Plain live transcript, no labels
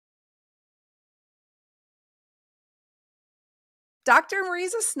Dr.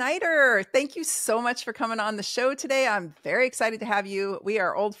 Mariza Snyder, thank you so much for coming on the show today. I'm very excited to have you. We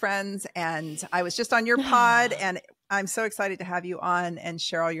are old friends, and I was just on your pod, and I'm so excited to have you on and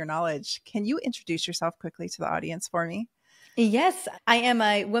share all your knowledge. Can you introduce yourself quickly to the audience for me? Yes, I am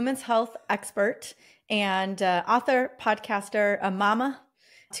a women's health expert and author, podcaster, a mama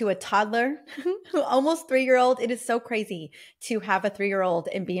to a toddler, almost 3-year-old. It is so crazy to have a 3-year-old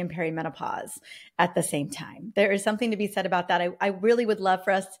and be in perimenopause at the same time. There is something to be said about that. I really would love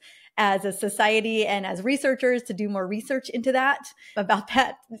for us as a society and as researchers to do more research into that, about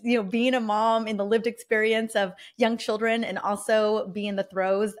that, being a mom in the lived experience of young children and also be in the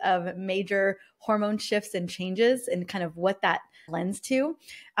throes of major hormone shifts and changes and kind of what that lends to.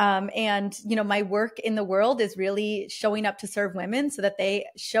 My work in the world is really showing up to serve women so that they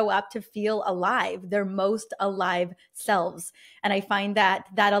show up to feel alive, their most alive selves. And I find that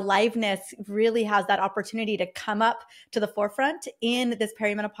aliveness really has that opportunity to come up to the forefront in this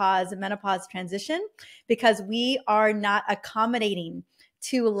perimenopause and menopause transition, because we are not accommodating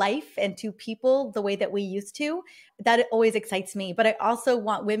to life and to people the way that we used to. That always excites me. But I also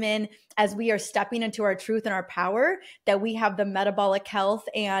want women, as we are stepping into our truth and our power, that we have the metabolic health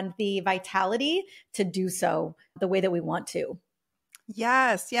and the vitality to do so the way that we want to.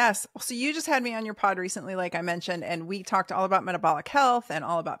 Yes, yes. So you just had me on your pod recently, like I mentioned, and we talked all about metabolic health and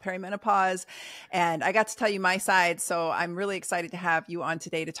all about perimenopause. And I got to tell you my side. So I'm really excited to have you on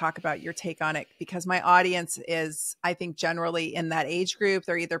today to talk about your take on it, because my audience is, I think, generally in that age group.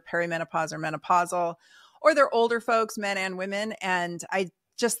 They're either perimenopause or menopausal, or they're older folks, men and women. And I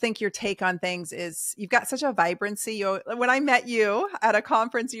just think your take on things is, you've got such a vibrancy. When I met you at a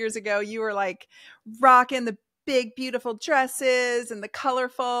conference years ago, you were like rocking the big, beautiful dresses and the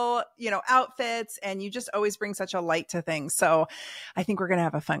colorful, outfits. And you just always bring such a light to things. So I think we're going to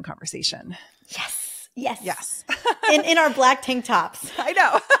have a fun conversation. Yes. Yes. Yes. in our black tank tops. I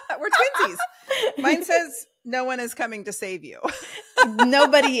know. We're twinsies. Mine says, no one is coming to save you.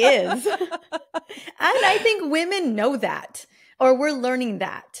 Nobody is. And I think women know that, or we're learning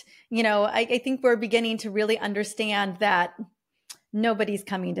that. I think we're beginning to really understand that nobody's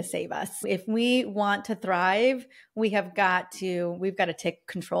coming to save us. If we want to thrive, we've got to take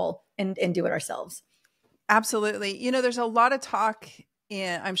control and do it ourselves. Absolutely. There's a lot of talk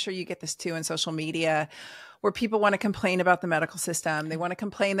I'm sure you get this too in social media, where people want to complain about the medical system. They want to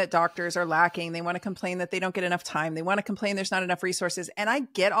complain that doctors are lacking. They want to complain that they don't get enough time. They want to complain there's not enough resources. And I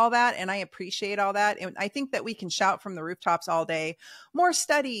get all that, and I appreciate all that. And I think that we can shout from the rooftops all day, more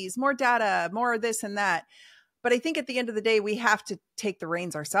studies, more data, more this and that. But I think at the end of the day, we have to take the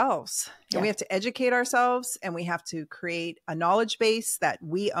reins ourselves, and we have to educate ourselves, and we have to create a knowledge base that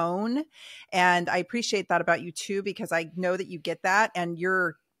we own. And I appreciate that about you too, because I know that you get that. And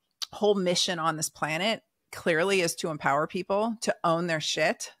your whole mission on this planet clearly is to empower people to own their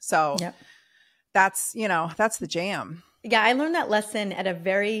shit. So that's the jam. Yeah. I learned that lesson at a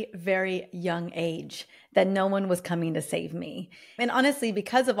very, very young age, that no one was coming to save me. And honestly,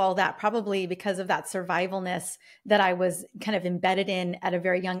 because of all that, probably because of that survivalness that I was kind of embedded in at a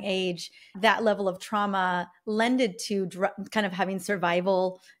very young age, that level of trauma lended to kind of having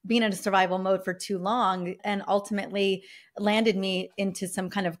being in a survival mode for too long, and ultimately landed me into some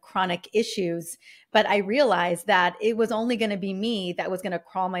kind of chronic issues. But I realized that it was only going to be me that was going to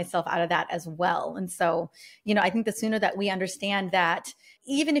crawl myself out of that as well. And so, I think the sooner that we understand that,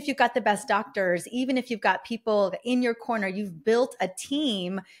 even if you've got the best doctors, even if you've got people in your corner, you've built a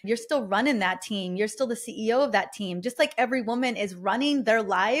team, you're still running that team. You're still the CEO of that team. Just like every woman is running their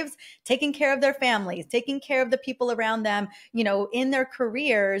lives, taking care of their families, taking care of the people around them, in their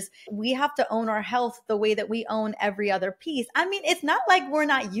careers, we have to own our health the way that we own every other piece. I mean, it's not like we're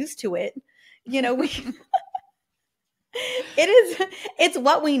not used to it. It's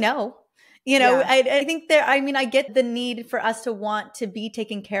what we know. I think I get the need for us to want to be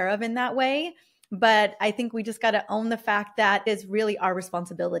taken care of in that way. But I think we just got to own the fact that it's really our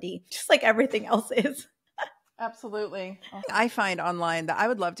responsibility, just like everything else is. Absolutely. I find online that I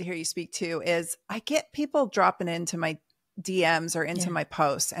would love to hear you speak to is, I get people dropping into my DMs or into my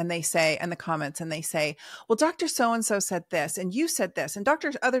posts, and they say, in the comments, and they say, well, Dr. So-and-so said this, and you said this, and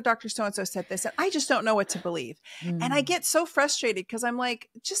other Dr. So-and-so said this, and I just don't know what to believe. And I get so frustrated, because I'm like,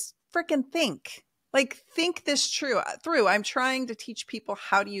 just freaking think this through. I'm trying to teach people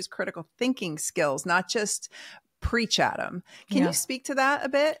how to use critical thinking skills, not just preach at them. Can you speak to that a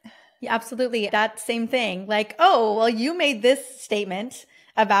bit? Yeah, absolutely. That same thing. Like, oh, well, you made this statement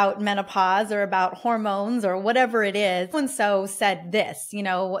about menopause or about hormones or whatever it is. And so said this,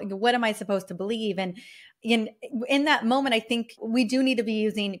 what am I supposed to believe? And in that moment, I think we do need to be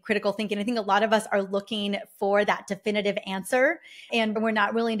using critical thinking. I think a lot of us are looking for that definitive answer and we're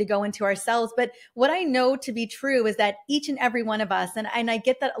not willing to go into ourselves. But what I know to be true is that each and every one of us, and I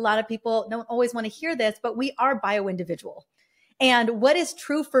get that a lot of people don't always want to hear this, but we are bio-individual. And what is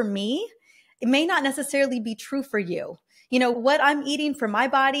true for me, it may not necessarily be true for you. What I'm eating for my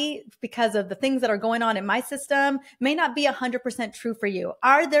body because of the things that are going on in my system may not be 100% true for you.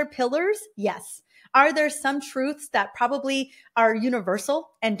 Are there pillars? Yes. Are there some truths that probably are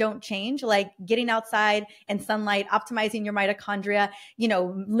universal and don't change, like getting outside and sunlight, optimizing your mitochondria,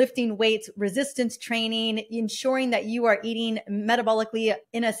 lifting weights, resistance training, ensuring that you are eating metabolically,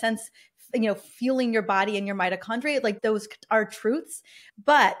 in a sense, fueling your body and your mitochondria? Like, those are truths,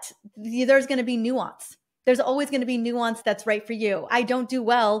 but there's going to be nuance. There's always going to be nuance that's right for you. I don't do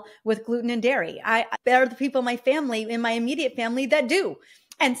well with gluten and dairy. There are the people in my family, in my immediate family, that do.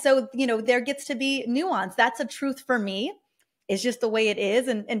 And so, there gets to be nuance. That's a truth for me. It's just the way it is,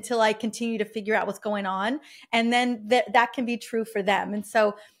 and until I continue to figure out what's going on. And then that can be true for them. And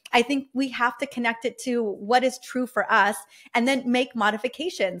so I think we have to connect it to what is true for us and then make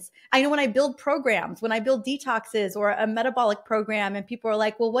modifications. I know when I build programs, when I build detoxes or a metabolic program, and people are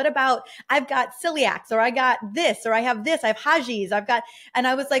like, well, what about, I've got celiacs, or I got this, or I have this, I have Hashis, and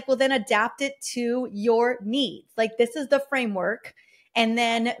I was like, well, then adapt it to your needs. Like, this is the framework, and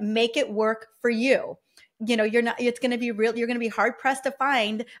then make it work for you. It's going to be real. You're going to be hard pressed to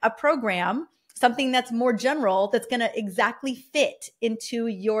find a program, something that's more general, that's going to exactly fit into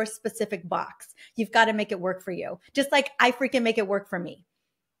your specific box. You've got to make it work for you. Just like I freaking make it work for me.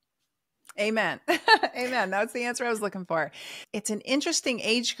 Amen. Amen. That's the answer I was looking for. It's an interesting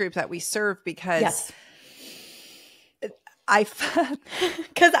age group that we serve because yes.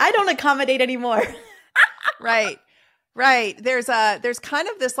 because I don't accommodate anymore. Right. Right. There's kind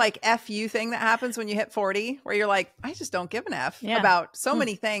of this like FU thing that happens when you hit 40, where you're like, I just don't give an F about so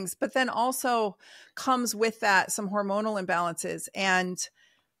many things. But then also comes with that some hormonal imbalances. And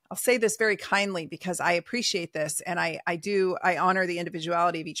I'll say this very kindly because I appreciate this. And I honor the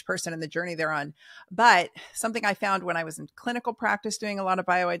individuality of each person and the journey they're on. But something I found when I was in clinical practice doing a lot of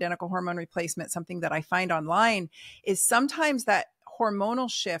bioidentical hormone replacement, something that I find online, is sometimes that hormonal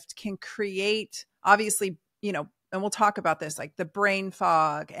shift can create, obviously, and we'll talk about this, like the brain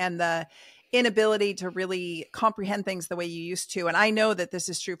fog and the inability to really comprehend things the way you used to. And I know that this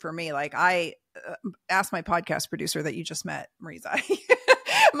is true for me. Like, I asked my podcast producer that you just met, Mariza.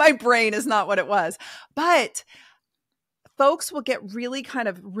 My brain is not what it was. But folks will get really kind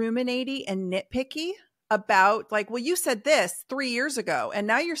of ruminaty and nitpicky about, like, well, you said this 3 years ago, and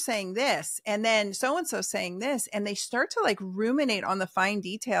now you're saying this, and then so-and-so saying this, and they start to like ruminate on the fine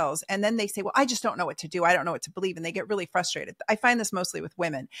details. And then they say, well, I just don't know what to do. I don't know what to believe. And they get really frustrated. I find this mostly with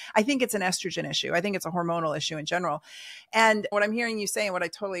women. I think it's an estrogen issue. I think it's a hormonal issue in general. And what I'm hearing you say, and what I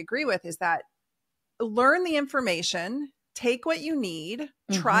totally agree with, is that learn the information, take what you need,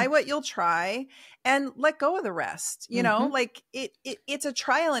 try what you'll try, and let go of the rest. Like it's a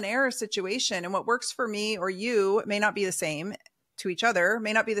trial and error situation. And what works for me or you may not be the same to each other,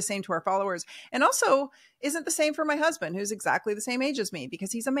 may not be the same to our followers, and also isn't the same for my husband, who's exactly the same age as me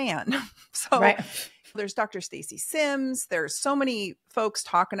because he's a man. So right. There's Dr. Stacy Sims. There's so many folks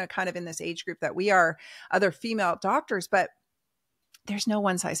talking to kind of in this age group that we are, other female doctors, but there's no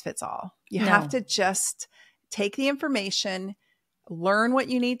one size fits all. You have to just take the information, learn what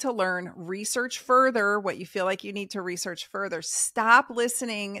you need to learn, research further what you feel like you need to research further. Stop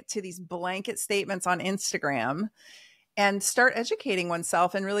listening to these blanket statements on Instagram and start educating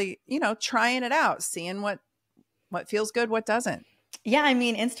oneself and really, trying it out, seeing what feels good, what doesn't. Yeah. I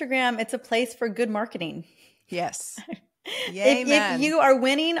mean, Instagram, it's a place for good marketing. Yes. If you are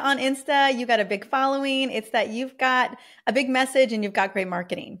winning on Insta, you got a big following. It's that you've got a big message and you've got great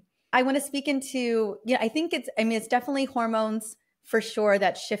marketing. I want to speak into, I think it's definitely hormones for sure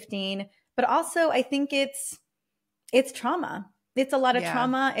that's shifting, but also I think it's trauma. It's a lot of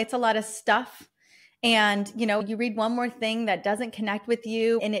trauma. It's a lot of stuff. And, you read one more thing that doesn't connect with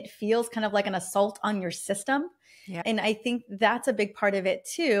you and it feels kind of like an assault on your system. Yeah. And I think that's a big part of it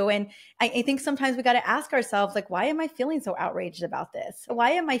too. And I think sometimes we got to ask ourselves, like, why am I feeling so outraged about this?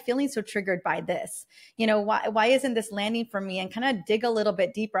 Why am I feeling so triggered by this? Why isn't this landing for me? And kind of dig a little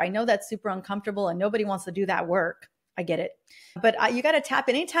bit deeper. I know that's super uncomfortable and nobody wants to do that work. I get it. But you got to tap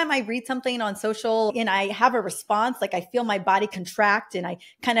in. Anytime I read something on social and I have a response, like I feel my body contract and I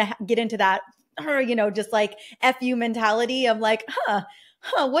kind of get into that, just like FU mentality of like,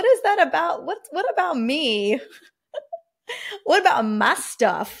 what is that about? What about me? What about my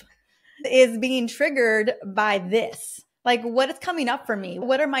stuff is being triggered by this? Like, what is coming up for me?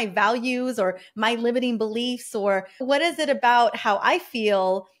 What are my values or my limiting beliefs? Or what is it about how I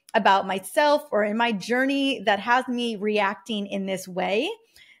feel about myself or in my journey that has me reacting in this way?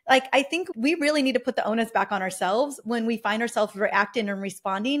 Like, I think we really need to put the onus back on ourselves when we find ourselves reacting and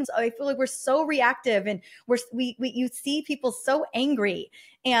responding. So I feel like we're so reactive, and you see people so angry,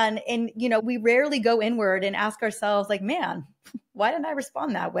 and we rarely go inward and ask ourselves, like, man, why didn't I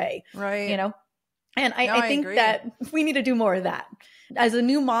respond that way? Right. And No, I think agree. that we need to do more of that. As a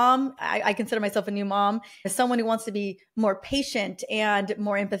new mom, I consider myself a new mom, as someone who wants to be more patient and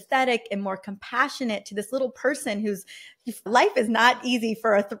more empathetic and more compassionate to this little person whose life is not easy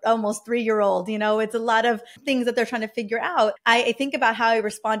for a almost 3-year-old. It's a lot of things that they're trying to figure out. I think about how I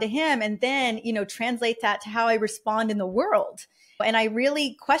respond to him, and then, translate that to how I respond in the world. And I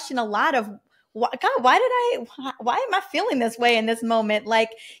really question a lot of, God, why am I feeling this way in this moment? Like,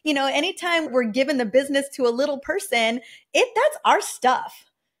 anytime we're given the business to a little person, that's our stuff.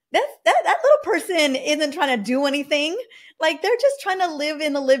 That little person isn't trying to do anything. Like, they're just trying to live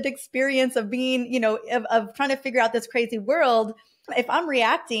in the lived experience of being, of trying to figure out this crazy world. If I'm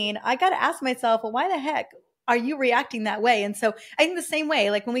reacting, I got to ask myself, well, why the heck are you reacting that way? And so I think the same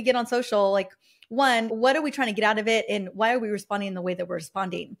way, like when we get on social, like, one, what are we trying to get out of it? And why are we responding in the way that we're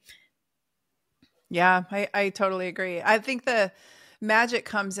responding? Yeah, I totally agree. I think the magic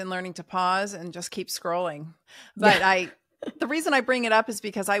comes in learning to pause and just keep scrolling. But yeah. The reason I bring it up is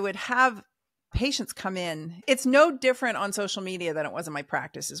because I would have patients come in. It's no different on social media than it was in my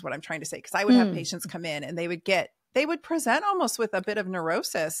practice, is what I'm trying to say. Because I would have patients come in and they would present almost with a bit of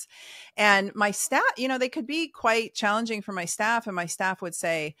neurosis. And my staff, they could be quite challenging for my staff. And my staff would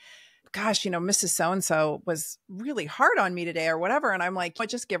say, gosh, Mrs. So-and-so was really hard on me today or whatever. And I'm like,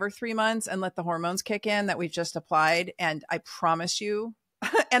 just give her 3 months and let the hormones kick in that we've just applied. And I promise you,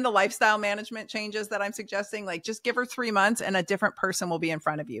 and the lifestyle management changes that I'm suggesting, like, just give her 3 months and a different person will be in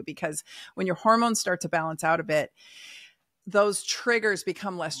front of you. Because when your hormones start to balance out a bit, those triggers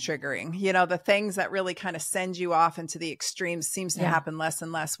become less triggering. The things that really kind of send you off into the extremes seems to happen less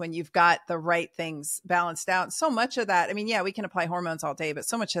and less when you've got the right things balanced out. So much of that, we can apply hormones all day, but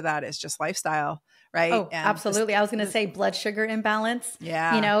so much of that is just lifestyle, right? Oh, and absolutely. I was going to say blood sugar imbalance.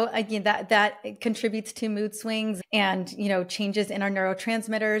 Yeah. Again, that contributes to mood swings and, changes in our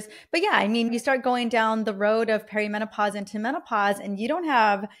neurotransmitters. But yeah, you start going down the road of perimenopause into menopause, and you don't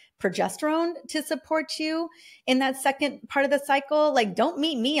have progesterone to support you in that second part of the cycle. Like, don't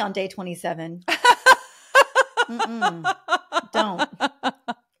meet me on day 27. Don't.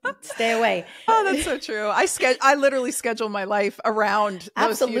 Stay away. Oh, that's so true. I literally schedule my life around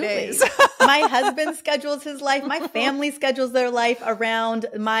those few days. My husband schedules his life. My family schedules their life around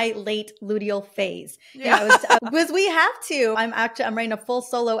my late luteal phase. Yeah. Because we have to. I'm writing a full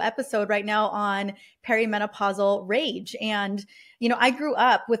solo episode right now on perimenopausal rage. And, I grew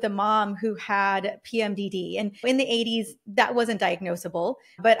up with a mom who had PMDD, and in the 80s, that wasn't diagnosable,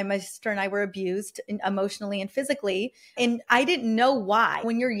 but my sister and I were abused emotionally and physically. And I didn't know why.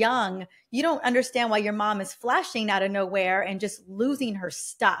 When you're young, you don't understand why your mom is flashing out of nowhere and just losing her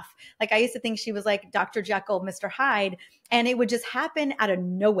stuff. Like, I used to think she was like Dr. Jekyll, Mr. Hyde, and it would just happen out of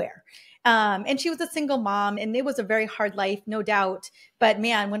nowhere. And she was a single mom, and it was a very hard life, no doubt. But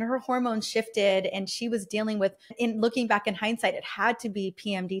man, when her hormones shifted and she was dealing with, in looking back in hindsight, it had to be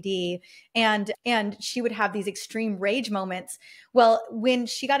PMDD, and she would have these extreme rage moments. Well, when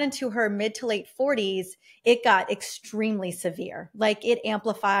she got into her mid to late 40s, it got extremely severe. Like, it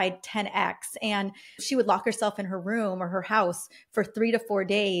amplified 10x, and she would lock herself in her room or her house for 3 to 4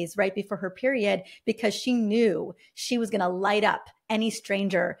 days right before her period, because she knew she was going to light up any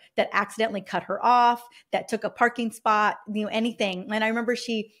stranger that accidentally cut her off, that took a parking spot, anything. And I remember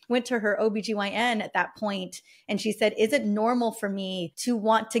she went to her OBGYN at that point, and she said, is it normal for me to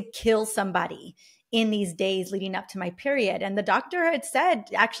want to kill somebody in these days leading up to my period? And the doctor had said,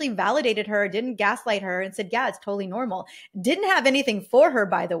 actually validated her, didn't gaslight her, and said, yeah, it's totally normal. Didn't have anything for her,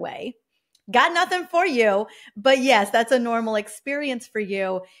 by the way. Got nothing for you, but yes, that's a normal experience for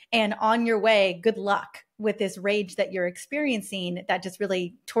you. And on your way, good luck with this rage that you're experiencing. That just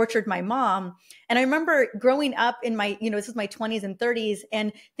really tortured my mom. And I remember growing up in my, this is my 20s and 30s,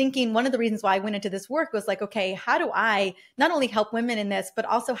 and thinking one of the reasons why I went into this work was like, okay, how do I not only help women in this, but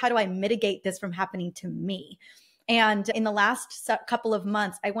also how do I mitigate this from happening to me? And in the last couple of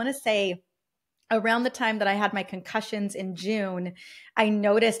months, I want to say, around the time that I had my concussions in June, I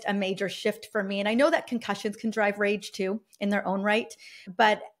noticed a major shift for me. And I know that concussions can drive rage too in their own right.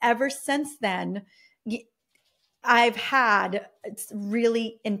 But ever since then, I've had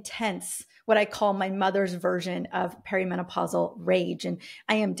really intense, what I call my mother's version of perimenopausal rage. And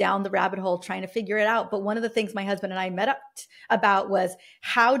I am down the rabbit hole trying to figure it out. But one of the things my husband and I met up about was,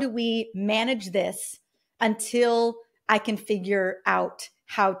 how do we manage this until I can figure out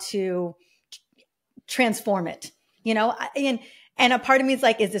how to transform it, and a part of me is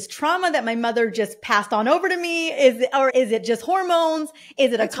like, is this trauma that my mother just passed on over to me? Or is it just hormones?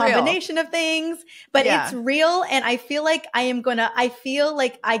 Is it a combination of things? But it's real. And I feel like I feel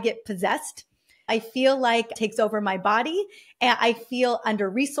like I get possessed. I feel like it takes over my body, and I feel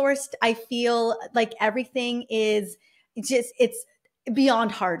under-resourced. I feel like everything is just, it's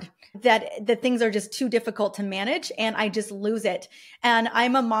beyond hard, that the things are just too difficult to manage, and I just lose it. And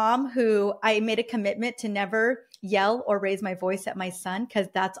I'm a mom who I made a commitment to never yell or raise my voice at my son, because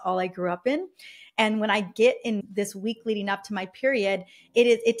that's all I grew up in. And when I get in this week leading up to my period,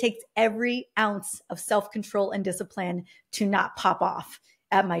 it takes every ounce of self-control and discipline to not pop off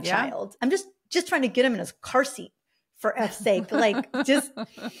at my child. I'm just trying to get him in his car seat, for F's sake, like just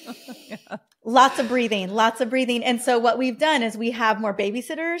lots of breathing. And so what we've done is we have more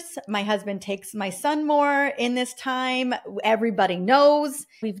babysitters. My husband takes my son more in this time. Everybody knows.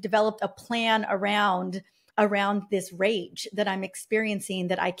 We've developed a plan around this rage that I'm experiencing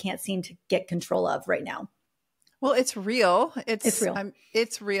that I can't seem to get control of right now. Well, it's real. It's real.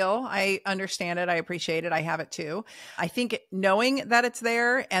 It's real. I understand it. I appreciate it. I have it too. I think knowing that it's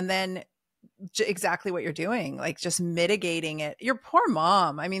there, and then exactly what you're doing, like just mitigating it. Your poor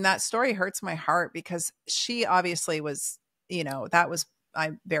mom. I mean, that story hurts my heart, because she obviously was, that was,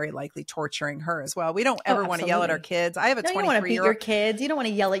 I'm very likely torturing her as well. We don't ever want to yell at our kids. I have a 23-year-old. You don't want to beat your kids. You don't want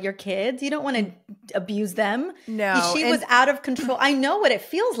to yell at your kids. You don't want to abuse them. No. She was out of control. I know what it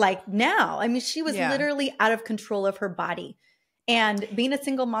feels like now. I mean, she was literally out of control of her body. And being a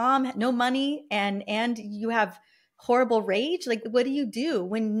single mom, no money, and you have horrible rage. Like, what do you do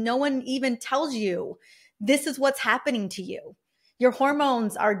when no one even tells you this is what's happening to you? Your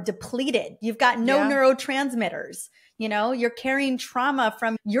hormones are depleted. You've got no neurotransmitters. You're carrying trauma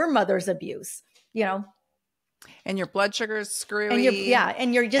from your mother's abuse, and your blood sugar is screwy.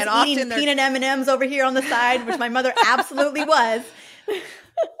 And you're just eating peanut M&Ms over here on the side, which my mother absolutely was.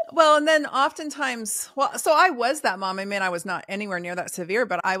 Well, and then oftentimes, so I was that mom. I mean, I was not anywhere near that severe,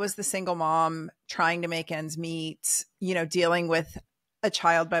 but I was the single mom trying to make ends meet, dealing with a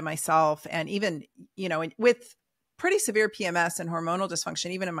child by myself, and even, with pretty severe PMS and hormonal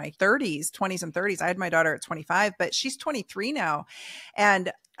dysfunction, even in my 20s and 30s. I had my daughter at 25, but she's 23 now.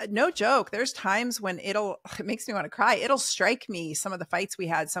 And no joke, there's times when it makes me want to cry. It'll strike me, some of the fights we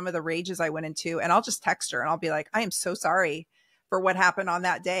had, some of the rages I went into, and I'll just text her and I'll be like, I am so sorry for what happened on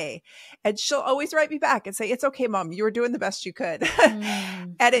that day. And she'll always write me back and say, it's okay, Mom, you were doing the best you could.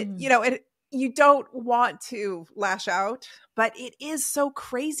 And you don't want to lash out, but it is so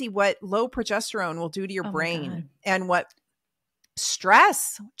crazy what low progesterone will do to your brain, and what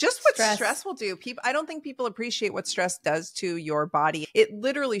stress will do. I don't think people appreciate what stress does to your body. It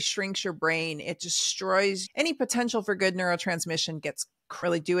literally shrinks your brain. It destroys any potential for good neurotransmission.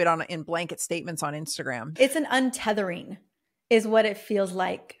 Really do it in blanket statements on Instagram. It's an untethering is what it feels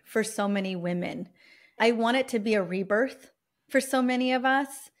like for so many women. I want it to be a rebirth for so many of us,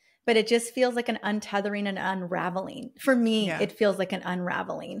 but it just feels like an untethering and unraveling. For me, it feels like an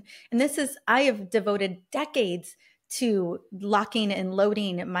unraveling. And I have devoted decades to locking and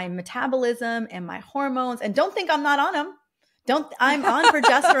loading my metabolism and my hormones. And don't think I'm not on them. I'm on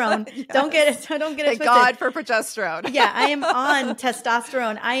progesterone. Yes. Don't get it Thank twisted. God for progesterone. Yeah, I am on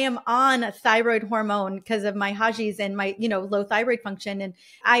testosterone. I am on thyroid hormone because of my Hashis and my, low thyroid function. And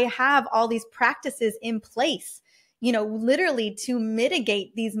I have all these practices in place, literally to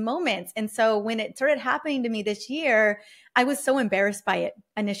mitigate these moments. And so when it started happening to me this year, I was so embarrassed by it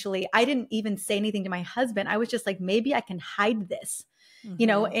initially. I didn't even say anything to my husband. I was just like, maybe I can hide this.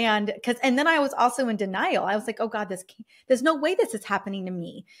 And then I was also in denial. I was like, oh God, there's no way this is happening to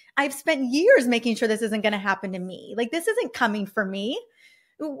me. I've spent years making sure this isn't going to happen to me. Like, this isn't coming for me.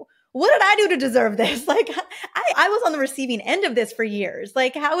 What did I do to deserve this? Like, I was on the receiving end of this for years.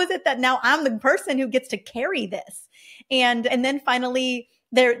 Like, how is it that now I'm the person who gets to carry this? And then finally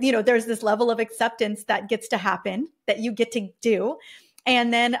there's this level of acceptance that gets to happen, that you get to do.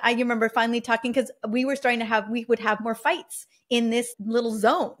 And then I remember finally talking, because we would have more fights in this little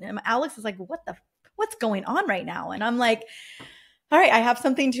zone. And Alex is like, what's going on right now? And I'm like, all right, I have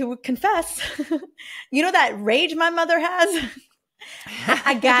something to confess. That rage my mother has,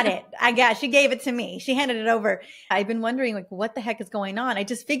 I got it. She gave it to me. She handed it over. I've been wondering like, what the heck is going on? I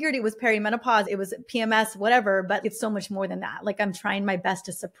just figured it was perimenopause. It was PMS, whatever, but it's so much more than that. Like I'm trying my best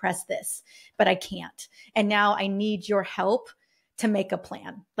to suppress this, but I can't. And now I need your help to make a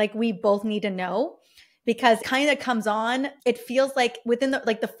plan. Like we both need to know because kind of comes on. It feels like within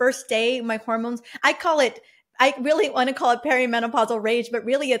the first day, my hormones, I really want to call it perimenopausal rage, but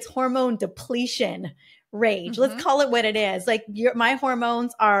really it's hormone depletion rage. Mm-hmm. Let's call it what it is. Like my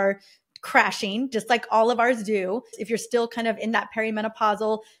hormones are crashing just like all of ours do. If you're still kind of in that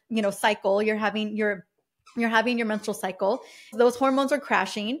perimenopausal, cycle, you're having your menstrual cycle. Those hormones are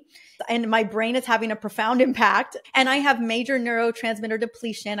crashing and my brain is having a profound impact. And I have major neurotransmitter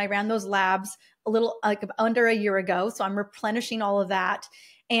depletion. I ran those labs a little like under a year ago. So I'm replenishing all of that.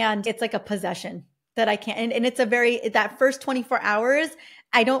 And it's like a possession that I can't. And it's that first 24 hours,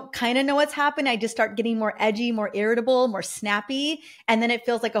 I don't kind of know what's happened. I just start getting more edgy, more irritable, more snappy. And then it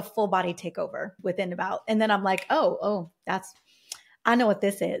feels like a full body takeover and then I'm like, I know what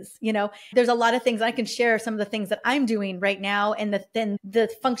this is. There's a lot of things I can share, some of the things that I'm doing right now and the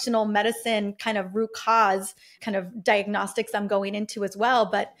functional medicine kind of root cause kind of diagnostics I'm going into as well.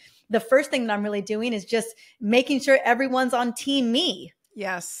 But the first thing that I'm really doing is just making sure everyone's on team me.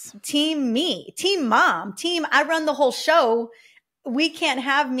 Yes. Team me, team mom, team, I run the whole show. We can't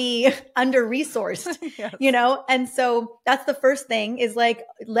have me under-resourced, yes. And so that's the first thing is like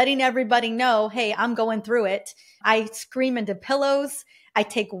letting everybody know, hey, I'm going through it. I scream into pillows. I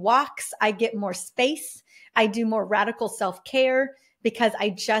take walks. I get more space. I do more radical self-care because I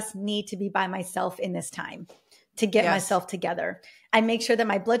just need to be by myself in this time to get myself together. I make sure that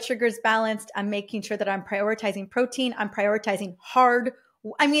my blood sugar is balanced. I'm making sure that I'm prioritizing protein. I'm prioritizing hard-ish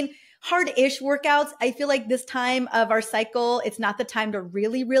workouts. I feel like this time of our cycle, it's not the time to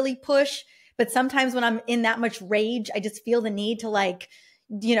really, really push. But sometimes when I'm in that much rage, I just feel the need to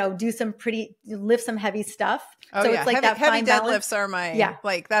lift some heavy stuff. Oh, so yeah. it's like heavy that deadlifts are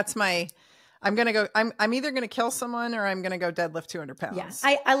that's my, I'm either going to kill someone or I'm going to go deadlift 200 pounds. Yeah.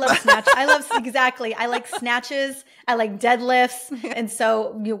 I love snatch. Exactly. I like snatches. I like deadlifts. And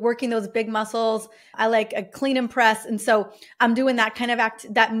so you're working those big muscles. I like a clean and press. And so I'm doing that kind of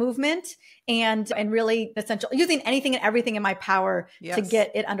that movement and really essential, using anything and everything in my power to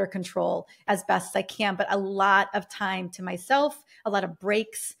get it under control as best as I can. But a lot of time to myself, a lot of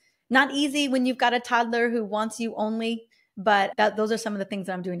breaks, not easy when you've got a toddler who wants you only, but those are some of the things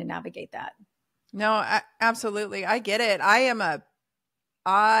that I'm doing to navigate that. No, absolutely. I get it. I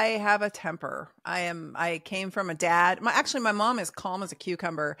have a temper. I came from a dad. My mom is calm as a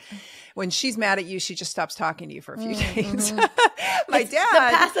cucumber. When she's mad at you, she just stops talking to you for a few days. My dad,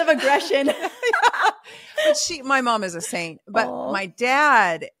 the passive aggression. But my mom is a saint, but my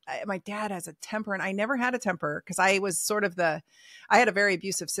dad has a temper and I never had a temper because I was I had a very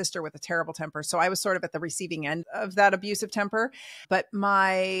abusive sister with a terrible temper. So I was sort of at the receiving end of that abusive temper, but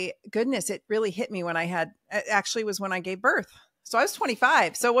my goodness, it really hit me when was when I gave birth. So I was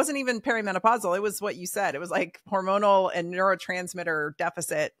 25. So it wasn't even perimenopausal. It was what you said. It was like hormonal and neurotransmitter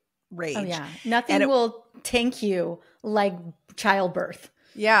deficit rage. Oh yeah. Nothing will tank you like childbirth.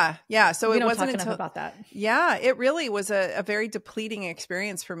 Yeah. Yeah. So it wasn't enough about that. Yeah, it really was a very depleting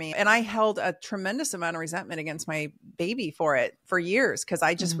experience for me. And I held a tremendous amount of resentment against my baby for years because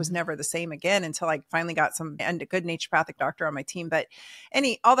I just was never the same again until I finally got a good naturopathic doctor on my team. But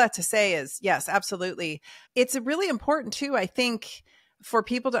all that to say is, yes, absolutely. It's really important too, I think, for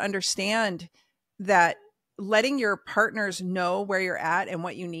people to understand that letting your partners know where you're at and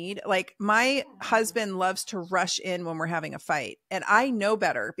what you need. Like my husband loves to rush in when we're having a fight. And I know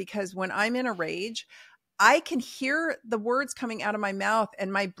better because when I'm in a rage, I can hear the words coming out of my mouth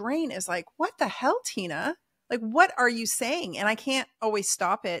and my brain is like, what the hell, Tina? Like, what are you saying? And I can't always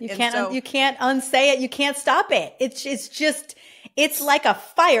stop it. You can't unsay it. You can't stop it. It's like a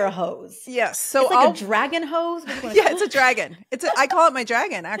fire hose. Yes. So it's like a dragon hose. Yeah, it's a dragon. I call it my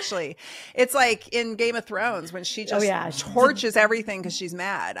dragon, actually. It's like in Game of Thrones when she just torches everything because she's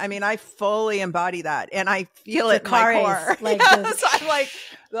mad. I mean, I fully embody that and I feel it in my core. So I'm like,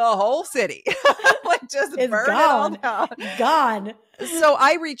 the whole city, like just burn it all down. Gone. So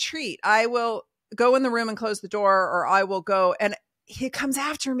I retreat. I will go in the room and close the door, or I will go and he comes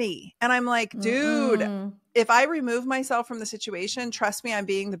after me. And I'm like, dude, if I remove myself from the situation, trust me, I'm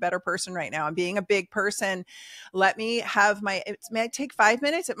being the better person right now. I'm being a big person. Let me have it might take 5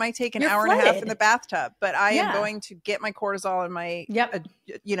 minutes. It might take an hour and a half in the bathtub, but I am going to get my cortisol and my,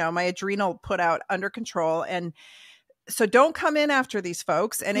 my adrenal put out under control. And so don't come in after these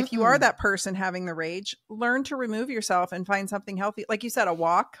folks. And if you are that person having the rage, learn to remove yourself and find something healthy. Like you said, a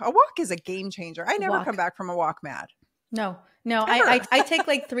walk is a game changer. I never come back from a walk mad. No, No, I take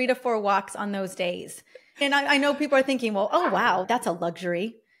like 3 to 4 walks on those days. And I know people are thinking, well, oh, wow, that's a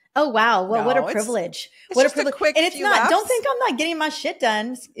luxury. Oh, wow. Well, what a privilege. What a privilege. And it's not, don't think I'm not getting my shit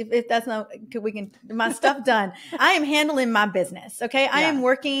done. If that's not, my stuff done. I am handling my business. Okay. I am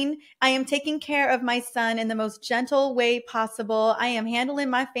working. I am taking care of my son in the most gentle way possible. I am handling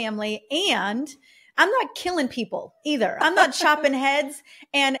my family, and I'm not killing people either. I'm not chopping heads.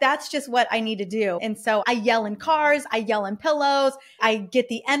 And that's just what I need to do. And so I yell in cars. I yell in pillows. I get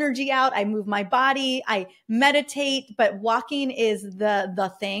the energy out. I move my body. I meditate. But walking is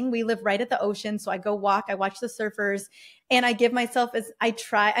the thing. We live right at the ocean. So I go walk. I watch the surfers, and I give myself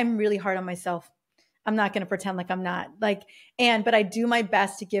I'm really hard on myself. I'm not going to pretend like I'm not but I do my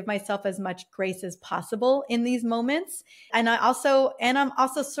best to give myself as much grace as possible in these moments. And I'm also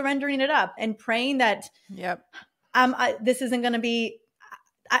surrendering it up and praying that, this isn't going to be,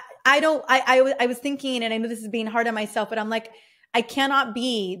 I was thinking, and I know this is being hard on myself, but I'm like, I cannot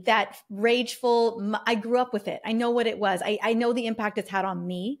be that rageful. I grew up with it. I know what it was. I know the impact it's had on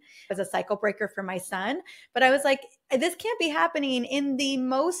me as a cycle breaker for my son. But I was like, this can't be happening in the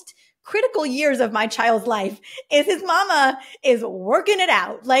most critical years of my child's life. His mama is working it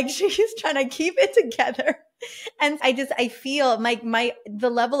out. Like, she's trying to keep it together. And I feel the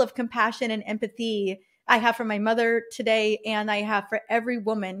level of compassion and empathy I have for my mother today, and I have for every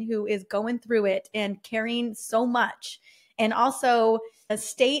woman who is going through it and carrying so much. And also a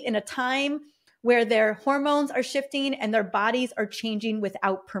state and a time where their hormones are shifting and their bodies are changing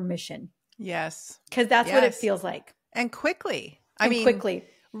without permission. Yes. Because that's what it feels like. And quickly. Quickly.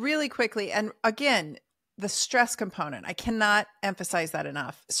 Really quickly. And again, the stress component, I cannot emphasize that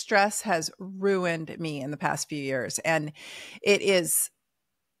enough. Stress has ruined me in the past few years. And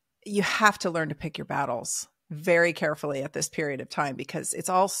you have to learn to pick your battles very carefully at this period of time, because it's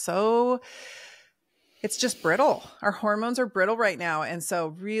just brittle. Our hormones are brittle right now. And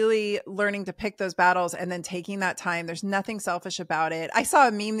so really learning to pick those battles and then taking that time, there's nothing selfish about it. I saw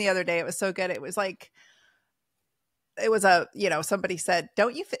a meme the other day. It was so good. It was like, somebody said,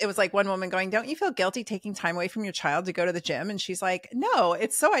 it was like one woman going, don't you feel guilty taking time away from your child to go to the gym? And she's like, no,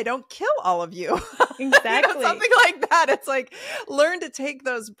 it's so I don't kill all of you. Exactly. Something like that. It's like, learn to take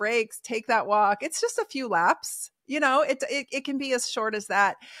those breaks, take that walk. It's just a few laps. It can be as short as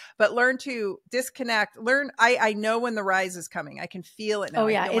that, but learn to disconnect. I know when the rise is coming. I can feel it now. Oh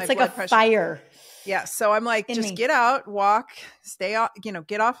yeah. It's like a fire. Yeah. So I'm like, just get out, walk, stay off,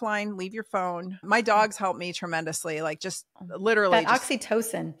 get offline, leave your phone. My dogs help me tremendously. Like, just literally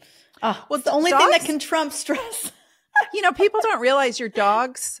oxytocin. Oh, well, it's the only thing that can trump stress. People don't realize your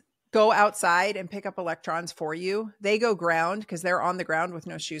dogs go outside and pick up electrons for you. They go ground because they're on the ground with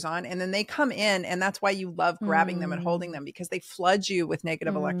no shoes on. And then they come in, and that's why you love grabbing them and holding them, because they flood you with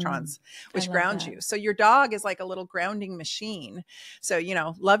negative electrons, which ground you. So your dog is like a little grounding machine. So,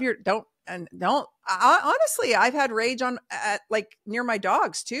 honestly, I've had rage like near my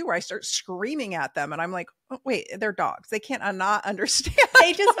dogs too, where I start screaming at them, and I'm like, oh, wait, they're dogs. They can't not understand.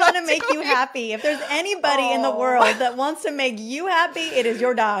 They just want to make you happy. If there's anybody in the world that wants to make you happy, it is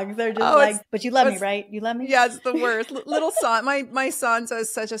your dogs. They're just but you love me, right? You love me? Yeah, it's the worst. Little son, my son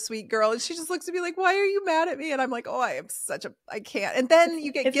is such a sweet girl, and she just looks at me like, why are you mad at me? And I'm like, oh, I can't. And then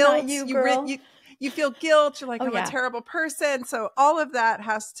you get guilt. Not you, girl. You feel guilt. You're like, I'm a terrible person. So all of that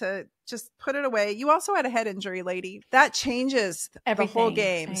has to just put it away. You also had a head injury, lady. That changes the whole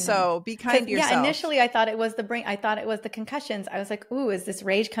game. So be kind to yourself. Yeah, initially I thought it was the brain. I thought it was the concussions. I was like, ooh, is this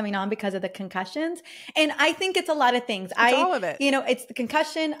rage coming on because of the concussions? And I think it's a lot of things. All of it. It's the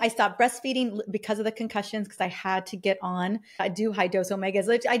concussion. I stopped breastfeeding because of the concussions, because I had to get on. I do high dose omegas.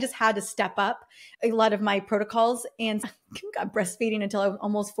 I just had to step up a lot of my protocols, and got breastfeeding until I was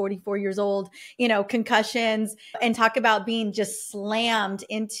almost 44 years old, concussions, and talk about being just slammed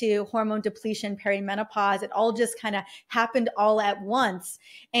into hormone depletion, perimenopause. It all just kind of happened all at once.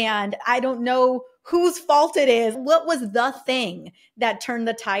 And I don't know whose fault it is. What was the thing that turned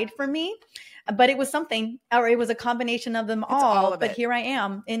the tide for me? But it was something, or it was a combination of them all. But here I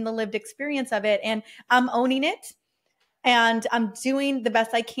am in the lived experience of it, and I'm owning it. And I'm doing the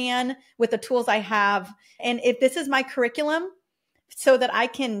best I can with the tools I have. And if this is my curriculum so that I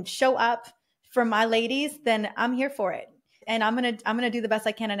can show up for my ladies, then I'm here for it. And I'm going to do the best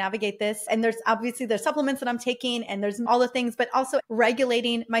I can to navigate this. And there's supplements that I'm taking, and there's all the things, but also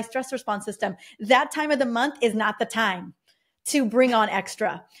regulating my stress response system. That time of the month is not the time to bring on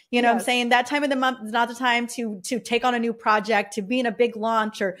extra. What I'm saying? That time of the month is not the time to take on a new project, to be in a big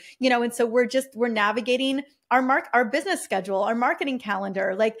launch, or, and so we're navigating our business schedule, our marketing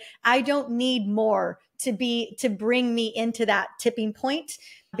calendar. Like, I don't need more to bring me into that tipping point,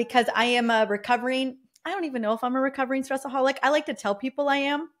 because I am a recovering I don't even know if I'm a recovering stressaholic. I like to tell people I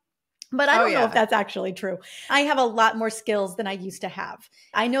am, but I don't know if that's actually true. I have a lot more skills than I used to have.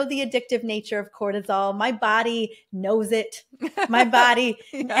 I know the addictive nature of cortisol. My body knows it. My body,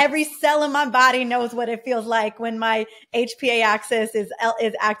 every cell in my body knows what it feels like when my HPA axis is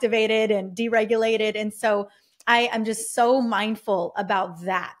activated and deregulated. And so I am just so mindful about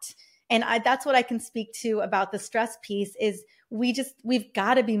that. And that's what I can speak to about the stress piece is we've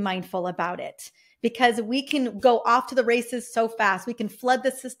got to be mindful about it. Because we can go off to the races so fast. We can flood the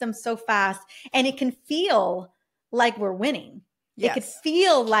system so fast. And it can feel like we're winning. Yes. It could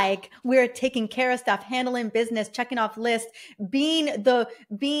feel like we're taking care of stuff, handling business, checking off lists, being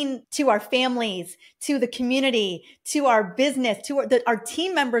to our families, to the community, to our business, to our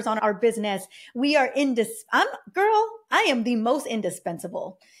team members on our business. We are I am the most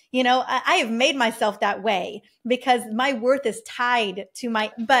indispensable. You know, I have made myself that way because my worth is tied to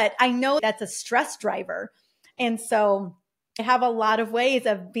but I know that's a stress driver. And so I have a lot of ways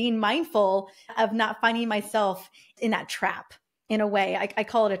of being mindful of not finding myself in that trap in a way. I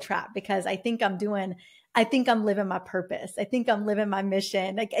call it a trap because I think I'm living my purpose. I think I'm living my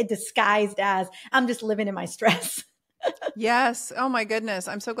mission, like disguised as I'm just living in my stress. Yes. Oh my goodness.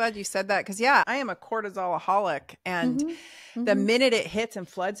 I'm so glad you said that. Cause I am a cortisolaholic and the minute it hits and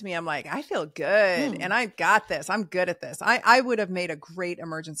floods me, I'm like, I feel good and I got this. I'm good at this. I would have made a great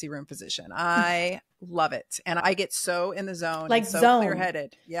emergency room physician. I love it. And I get so in the zone, like so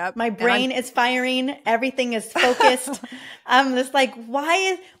clear-headed. Yep. My brain is firing. Everything is focused. I'm just like,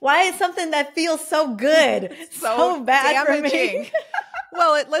 why is something that feels so good so bad damaging for me?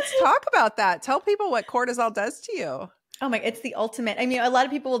 Well, let's talk about that. Tell people what cortisol does to you. Oh my, it's the ultimate. I mean, a lot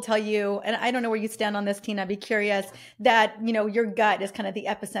of people will tell you, and I don't know where you stand on this, Tina, I'd be curious, that, you know, your gut is kind of the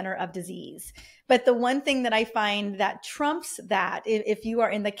epicenter of disease. But the one thing that I find that trumps that, if you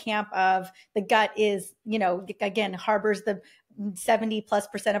are in the camp of the gut is, you know, again, harbors the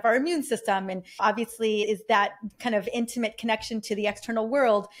 70+% of our immune system. And obviously is that kind of intimate connection to the external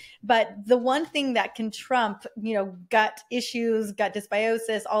world. But the one thing that can trump, you know, gut issues, gut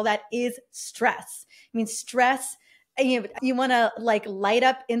dysbiosis, all that is stress. I mean, stress, you want to like light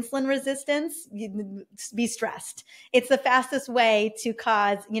up insulin resistance, be stressed. It's the fastest way to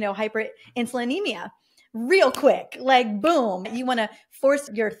cause, you know, hyperinsulinemia. Real quick, like boom. You want to force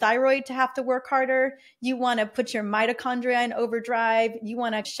your thyroid to have to work harder. You want to put your mitochondria in overdrive. You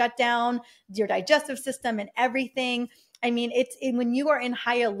want to shut down your digestive system and everything. I mean, when you are in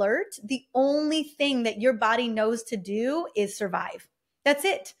high alert, the only thing that your body knows to do is survive. That's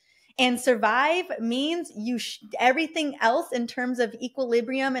it. And survive means everything else in terms of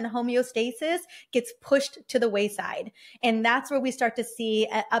equilibrium and homeostasis gets pushed to the wayside. And that's where we start to see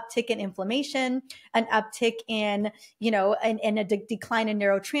an uptick in inflammation, an uptick in, you know, and a decline in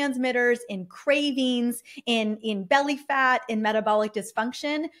neurotransmitters, in cravings, in belly fat, in metabolic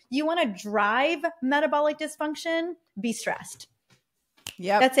dysfunction. You want to drive metabolic dysfunction, be stressed.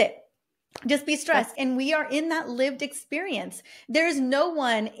 Yeah, that's it. Just be stressed. And we are in that lived experience. There's no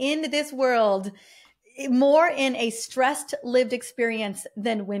one in this world more in a stressed lived experience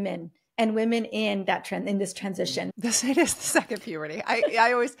than women, and women in that in this transition. It is the second puberty.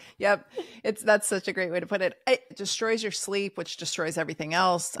 I always, that's such a great way to put it. It destroys your sleep, which destroys everything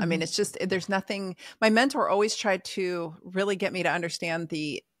else. I mean, it's just, there's nothing. My mentor always tried to really get me to understand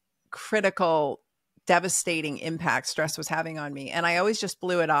the critical, devastating impact stress was having on me. And I always just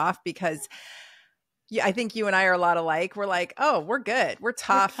blew it off because I think you and I are a lot alike. We're like, oh, we're good. We're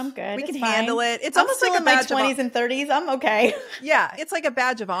tough. I'm good. We can handle it. It's I'm almost still like in my 20s and 30s. I'm okay. Yeah. It's like a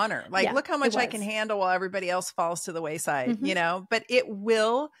badge of honor. Like, look how much I can handle while everybody else falls to the wayside, you know, but it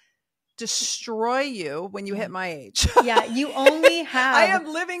will destroy you when you hit my age. Yeah. You only have I am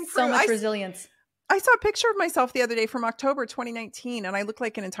living so much resilience. I saw a picture of myself the other day from October 2019, and I look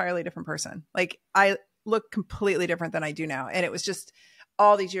like an entirely different person. Like, I look completely different than I do now. And it was just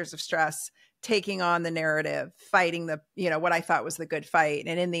all these years of stress, taking on the narrative, fighting the, you know, what I thought was the good fight.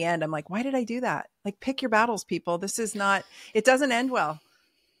 And in the end, I'm like, why did I do that? Like, pick your battles, people. This is not, it doesn't end well.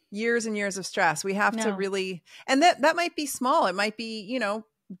 Years and years of stress. We have to really, and that might be small. It might be, you know,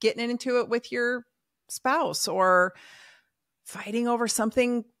 getting into it with your spouse or fighting over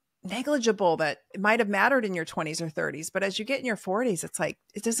something negligible that might have mattered in your 20s or 30s. But as you get in your 40s, it's like,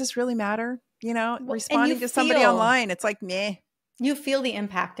 does this really matter? You know, responding to somebody online, it's like, meh. You feel the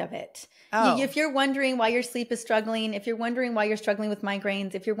impact of it. Oh. If you're wondering why your sleep is struggling, if you're wondering why you're struggling with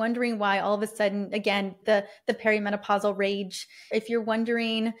migraines, if you're wondering why all of a sudden, again, the perimenopausal rage, if you're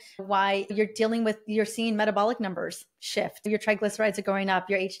wondering why you're seeing metabolic numbers shift, your triglycerides are going up,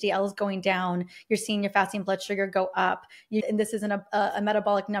 your HDL is going down, you're seeing your fasting blood sugar go up, and this isn't a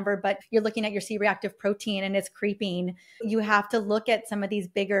metabolic number, but you're looking at your C-reactive protein and it's creeping. You have to look at some of these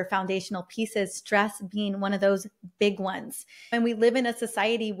bigger foundational pieces, stress being one of those big ones. And we live in a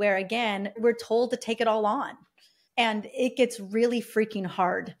society where, again, we're told to take it all on. And it gets really freaking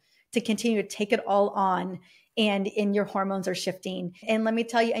hard to continue to take it all on. And your hormones are shifting. And let me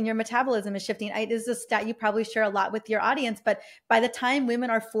tell you, and your metabolism is shifting. This is a stat you probably share a lot with your audience, but by the time women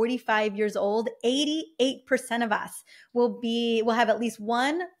are 45 years old, 88% of us will have at least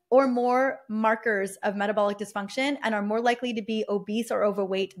one or more markers of metabolic dysfunction and are more likely to be obese or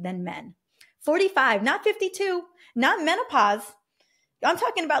overweight than men. 45, not 52, not menopause. I'm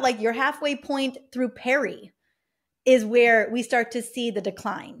talking about like your halfway point through peri is where we start to see the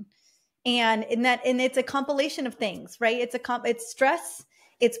decline. And it's a compilation of things, right? It's stress,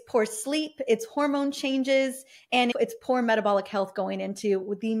 it's poor sleep, it's hormone changes, and it's poor metabolic health going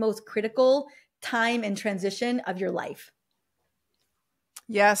into the most critical time and transition of your life.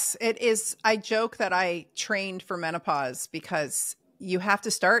 Yes, it is. I joke that I trained for menopause because you have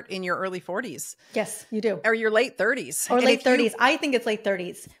to start in your early 40s. Yes, you do. Or your late 30s. Or late 30s. I think it's late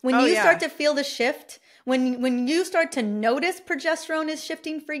 30s. When you start to feel the shift, when you start to notice progesterone is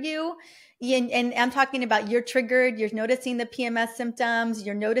shifting for you, and I'm talking about you're triggered, you're noticing the PMS symptoms,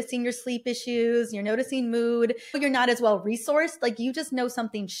 you're noticing your sleep issues, you're noticing mood, you're not as well resourced, like you just know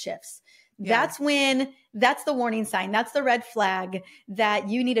something shifts. Yeah. That's the warning sign. That's the red flag that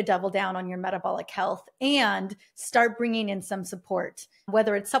you need to double down on your metabolic health and start bringing in some support,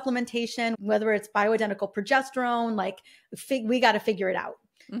 whether it's supplementation, whether it's bioidentical progesterone, we got to figure it out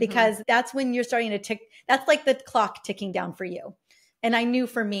because that's when you're starting to tick. That's like the clock ticking down for you. And I knew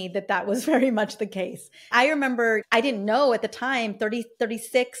for me that was very much the case. I remember I didn't know at the time,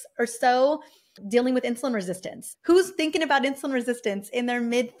 36 or so, dealing with insulin resistance. Who's thinking about insulin resistance in their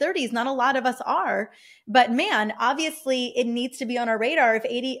mid 30s? Not a lot of us are, but man, obviously it needs to be on our radar. If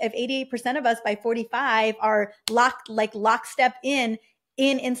 88% of us by 45 are lockstep in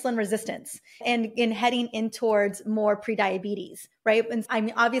insulin resistance and in heading in towards more prediabetes, right? And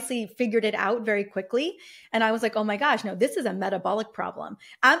I obviously figured it out very quickly. And I was like, oh my gosh, no, this is a metabolic problem.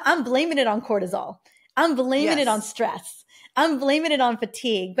 I'm blaming it on cortisol. I'm blaming it on stress. I'm blaming it on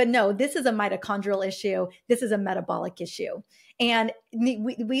fatigue, but no, this is a mitochondrial issue. This is a metabolic issue. And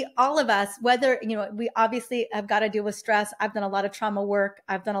we all of us, whether, we obviously have got to deal with stress. I've done a lot of trauma work.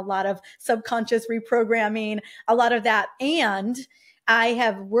 I've done a lot of subconscious reprogramming, a lot of that. And I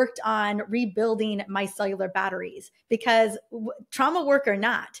have worked on rebuilding my cellular batteries because trauma work or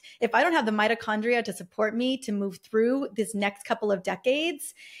not, if I don't have the mitochondria to support me to move through this next couple of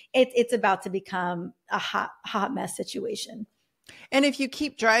decades, it's about to become a hot mess situation. And if you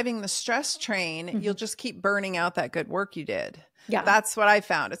keep driving the stress train, you'll just keep burning out that good work you did. Yeah. That's what I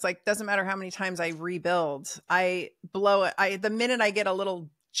found. It's like, doesn't matter how many times I rebuild, I blow it. The minute I get a little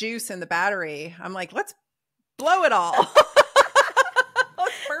juice in the battery, I'm like, let's blow it all.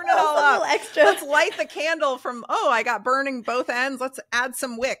 Burn it all up. Extra. Let's light the candle from, I got burning both ends. Let's add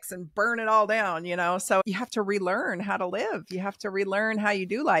some wicks and burn it all down, So you have to relearn how to live. You have to relearn how you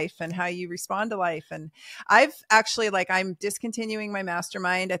do life and how you respond to life. And I've actually, I'm discontinuing my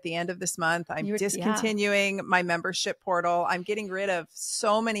mastermind at the end of this month. I'm discontinuing my membership portal. I'm getting rid of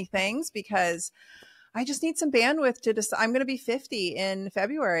so many things because I just need some bandwidth to decide. I'm going to be 50 in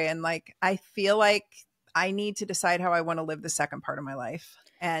February. And I feel like I need to decide how I want to live the second part of my life.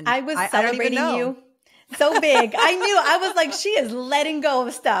 And I was celebrating you so big. I was like, she is letting go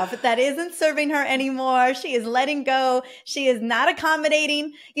of stuff that isn't serving her anymore. She is letting go. She is not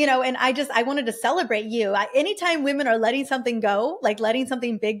accommodating, and I wanted to celebrate you. Anytime women are letting something go, letting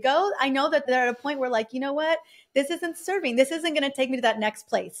something big go, I know that they're at a point where you know what, this isn't serving. This isn't going to take me to that next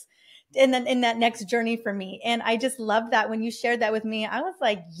place. And then in that next journey for me. And I just love that when you shared that with me, I was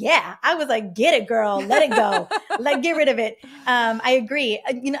like, get it, girl, let it go, get rid of it. I agree.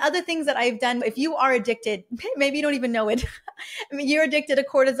 Other things that I've done, if you are addicted, maybe you don't even know it. I mean, you're addicted to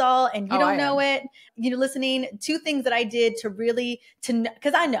cortisol and you don't know it, listening, 2 things that I did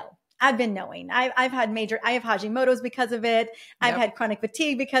because I know. I've been knowing. I have Hashimoto's because of it. I've had chronic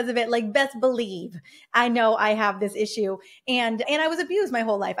fatigue because of it. Best believe I know I have this issue. And I was abused my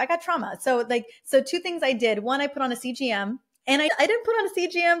whole life. I got trauma. So 2 things I did. One, I put on a CGM. And I didn't put on a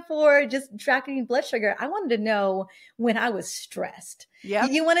CGM for just tracking blood sugar. I wanted to know when I was stressed. Yeah.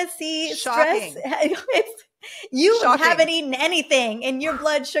 You want to see Shocking. Stress? You Shocking. haven't eaten anything and your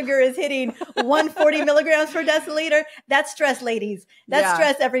blood sugar is hitting 140 milligrams per deciliter. That's stress, ladies. That's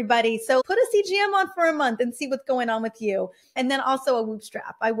stress, everybody. So put a CGM on for a month and see what's going on with you. And then also a Whoop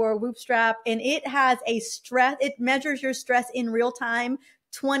strap. I wore a Whoop strap and it has a stress. It measures your stress in real time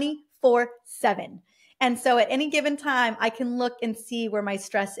 24/7. And so at any given time, I can look and see where my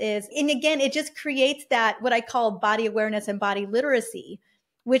stress is. And again, it just creates that, what I call body awareness and body literacy,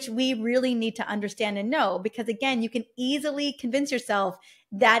 which we really need to understand and know, because again, you can easily convince yourself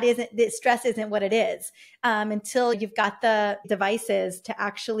that stress isn't what it is, until you've got the devices to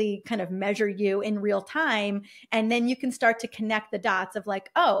actually kind of measure you in real time. And then you can start to connect the dots of like,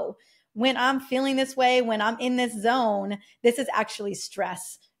 oh, when I'm feeling this way, when I'm in this zone, this is actually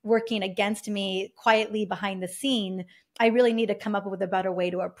stress working against me quietly behind the scene. I really need to come up with a better way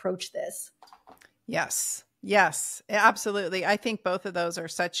to approach this. Yes. Yes, absolutely. I think both of those are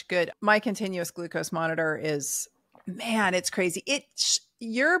such good. My continuous glucose monitor is, man, it's crazy.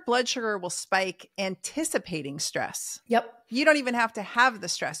 Your blood sugar will spike anticipating stress. Yep. You don't even have to have the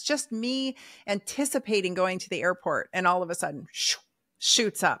stress. Just me anticipating going to the airport and all of a sudden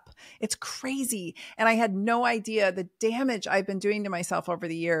shoots up. It's crazy. And I had no idea the damage I've been doing to myself over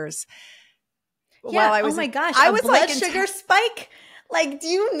the years. Yeah. While I was, oh my gosh. I was blood like sugar spike. Like, do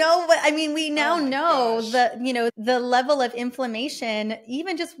you know what, I mean, we now know the level of inflammation,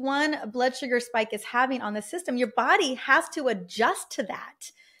 even just one blood sugar spike is having on the system. Your body has to adjust to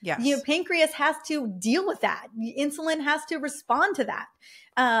that. Yes. Your pancreas has to deal with that. Insulin has to respond to that.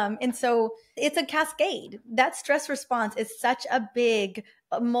 And so it's a cascade. That stress response is such a big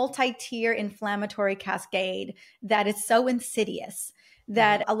multi-tier inflammatory cascade that is so insidious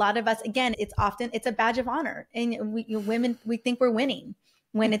that a lot of us, again, it's a badge of honor. And women, we think we're winning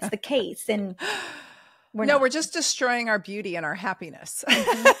when it's the case. And we're just destroying our beauty and our happiness.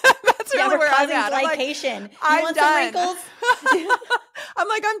 Mm-hmm. That's really where I'm at. Glycation. I'm want done. some wrinkles? I'm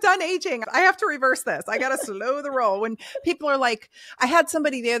like, I'm done aging. I have to reverse this. I got to slow the roll. When people are like, I had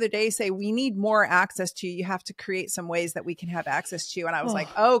somebody the other day say, we need more access to you. You have to create some ways that we can have access to you. And I was like,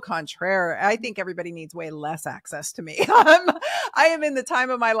 oh, contraire. I think everybody needs way less access to me. I am in the time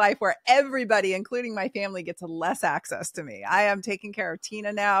of my life where everybody, including my family, gets less access to me. I am taking care of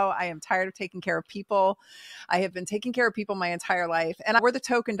Tina now. I am tired of taking care of people. I have been taking care of people my entire life. And we're the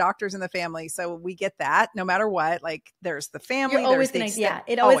token doctors in the family. So we get that no matter what. Like there's the family. You're always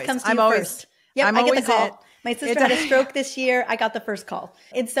it always comes to you first. Yep, I get the call. My sister had a stroke this year. I got the first call.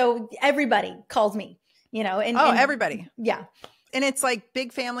 And so everybody calls me, and everybody. Yeah. And it's like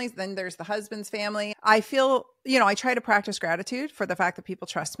big families. Then there's the husband's family. I feel, I try to practice gratitude for the fact that people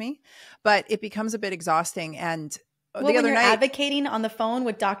trust me, but it becomes a bit exhausting. And the other night, advocating on the phone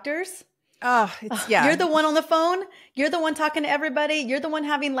with doctors. You're the one on the phone. You're the one talking to everybody. You're the one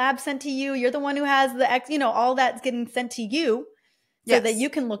having labs sent to you. You're the one who has all that's getting sent to you so that you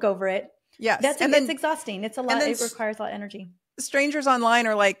can look over it. Yes. It's exhausting. It's a lot. It requires a lot of energy. Strangers online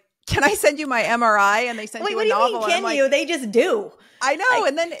are like, can I send you my MRI? And they send you a novel. What do you mean, can you? They just do. I know.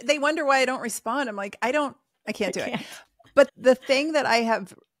 And then they wonder why I don't respond. I'm like, I can't do it. But the thing that I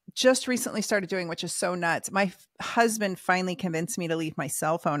have just recently started doing, which is so nuts, my husband finally convinced me to leave my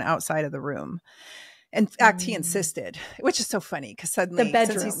cell phone outside of the room. In fact, he insisted, which is so funny because suddenly the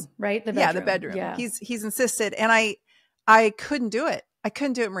bedroom, right? The bedroom. Yeah, the bedroom. Yeah. He's insisted. And I couldn't do it. I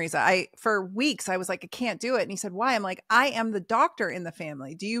couldn't do it, Mariza. For weeks, I was like, I can't do it. And he said, why? I'm like, I am the doctor in the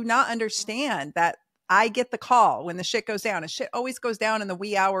family. Do you not understand that I get the call when the shit goes down? And shit always goes down in the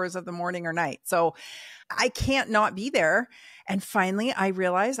wee hours of the morning or night. So I can't not be there. And finally, I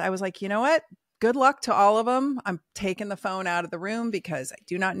realized, I was like, you know what? Good luck to all of them. I'm taking the phone out of the room because I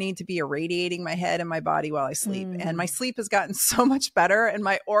do not need to be irradiating my head and my body while I sleep. And my sleep has gotten so much better. And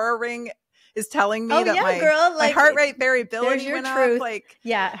my Oura Ring is telling me that my heart rate variability went up. Heart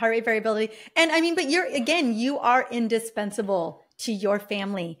rate variability. And I mean, but you are indispensable to your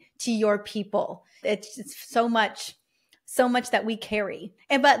family, to your people. It's so much that we carry.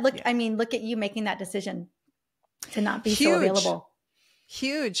 But look at you making that decision to not be so available.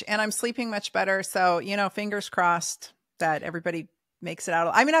 Huge. And I'm sleeping much better. So, fingers crossed that everybody makes it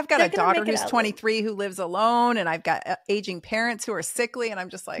out. I mean, I've got a daughter who's 23 who lives alone, and I've got aging parents who are sickly. And I'm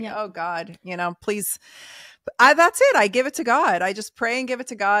just like, oh God, please. That's it. I give it to God. I just pray and give it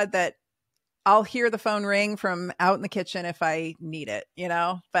to God that I'll hear the phone ring from out in the kitchen if I need it,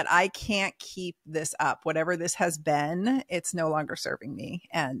 but I can't keep this up. Whatever this has been, it's no longer serving me.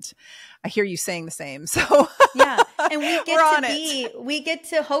 And I hear you saying the same. So yeah. And we get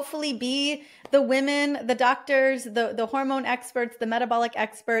to hopefully be the women, the doctors, the hormone experts, the metabolic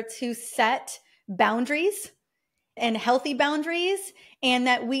experts who set boundaries and healthy boundaries, and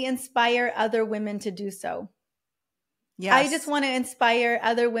that we inspire other women to do so. I just want to inspire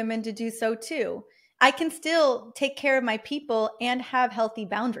other women to do so too. I can still take care of my people and have healthy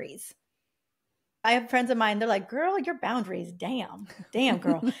boundaries. I have friends of mine, they're like, girl, your boundaries, damn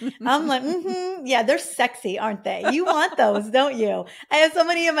girl. I'm like, yeah, they're sexy, aren't they? You want those, don't you? I have so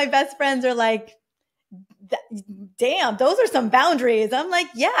many of my best friends are like, damn, those are some boundaries. I'm like,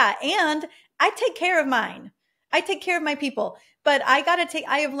 yeah. And I take care of mine. I take care of my people, but I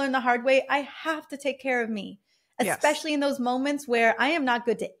have learned the hard way. I have to take care of me, especially in those moments where I am not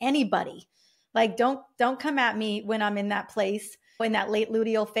good to anybody. Like, don't come at me when I'm in that place, in that late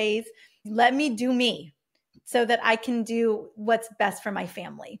luteal phase. Let me do me so that I can do what's best for my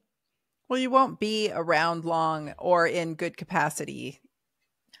family. Well, you won't be around long or in good capacity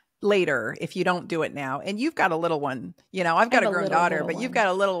later if you don't do it now. And you've got a little one. You know, I've got a grown daughter, but you've got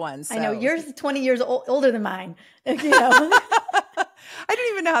a little one. So. I know yours is 20 years older than mine. You know. I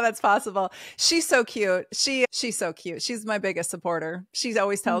don't even know how that's possible. She's so cute. She's so cute. She's my biggest supporter. She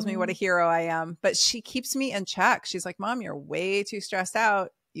always tells me what a hero I am, but she keeps me in check. She's like, Mom, you're way too stressed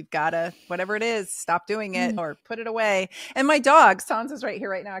out. You've got to, whatever it is, stop doing it or put it away. And my dog, Sans, is right here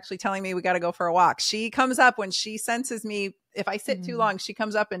right now actually telling me we got to go for a walk. She comes up when she senses me. If I sit too long, she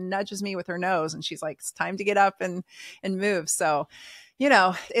comes up and nudges me with her nose and she's like, it's time to get up and move. So, you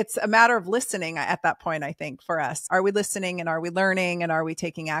know, it's a matter of listening at that point, I think, for us. Are we listening and are we learning and are we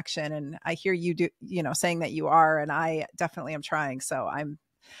taking action? And I hear you saying that you are, and I definitely am trying. So I'm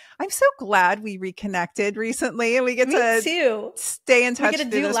so glad we reconnected recently and we get to stay in touch through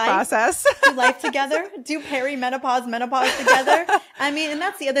this process. Do life together, do perimenopause, menopause together. I mean, and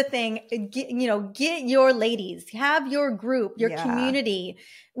that's the other thing, get your ladies, have your group, your community.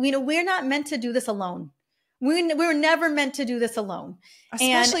 We're not meant to do this alone. We're never meant to do this alone.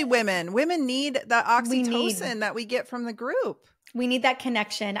 Especially women. Women need the oxytocin that we get from the group. We need that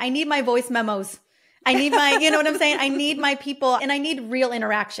connection. I need my voice memos. I need you know what I'm saying? I need my people and I need real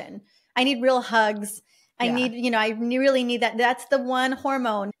interaction. I need real hugs. I need, I really need that. That's the one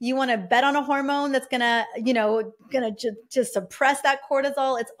hormone. You want to bet on a hormone that's going to, just suppress that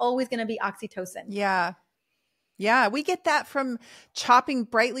cortisol. It's always going to be oxytocin. Yeah. Yeah, we get that from chopping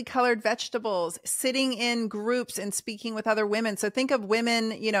brightly colored vegetables, sitting in groups and speaking with other women. So think of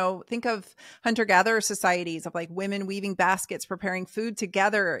women, think of hunter-gatherer societies of like women weaving baskets, preparing food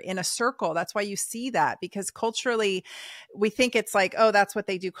together in a circle. That's why you see that, because culturally we think it's like, oh, that's what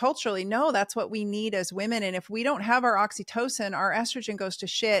they do culturally. No, that's what we need as women. And if we don't have our oxytocin, our estrogen goes to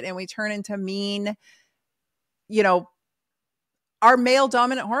shit and we turn into mean, our male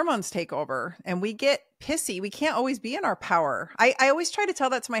dominant hormones take over and we get pissy. We can't always be in our power. I always try to tell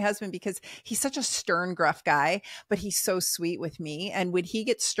that to my husband because he's such a stern, gruff guy, but he's so sweet with me. And when he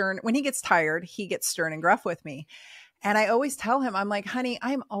gets tired, he gets stern and gruff with me. And I always tell him, I'm like, honey,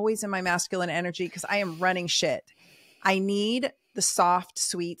 I'm always in my masculine energy because I am running shit. I need the soft,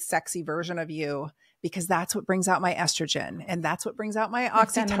 sweet, sexy version of you, because that's what brings out my estrogen and that's what brings out my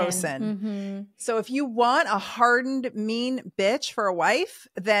oxytocin. Mm-hmm. So if you want a hardened, mean bitch for a wife,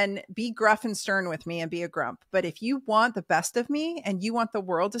 then be gruff and stern with me and be a grump. But if you want the best of me and you want the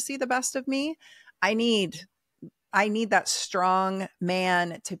world to see the best of me, I need that strong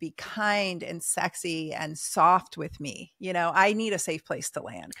man to be kind and sexy and soft with me. I need a safe place to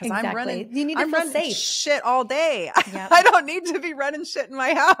land because I'm running. You need to feel safe. Shit all day. Yep. I don't need to be running shit in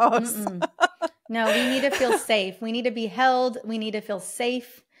my house. No, we need to feel safe. We need to be held. We need to feel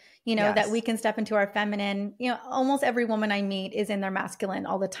safe, that we can step into our feminine. Almost every woman I meet is in their masculine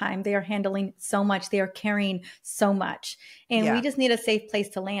all the time. They are handling so much. They are carrying so much. And we just need a safe place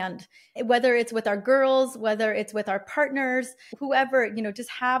to land, whether it's with our girls, whether it's with our partners, whoever, just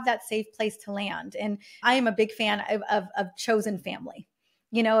have that safe place to land. And I am a big fan of chosen family.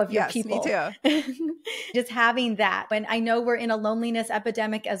 Of your people. Me too. Just having that. And I know we're in a loneliness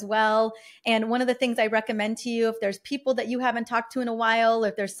epidemic as well. And one of the things I recommend to you, if there's people that you haven't talked to in a while,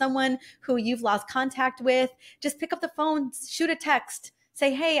 if there's someone who you've lost contact with, just pick up the phone, shoot a text.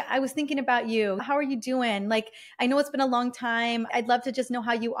 Say, hey, I was thinking about you. How are you doing? Like, I know it's been a long time. I'd love to just know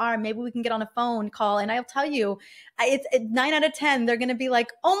how you are. Maybe we can get on a phone call. And I'll tell you, it's 9 out of 10. They're going to be like,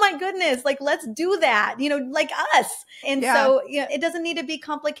 oh my goodness, like, let's do that, like us. And so, it doesn't need to be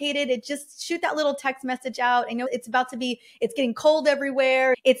complicated. It just shoot that little text message out. I know it's getting cold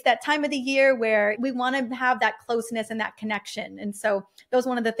everywhere. It's that time of the year where we want to have that closeness and that connection. And so those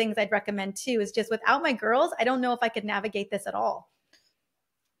one of the things I'd recommend too, is just without my girls, I don't know if I could navigate this at all.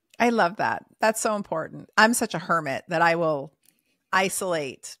 I love that. That's so important. I'm such a hermit that I will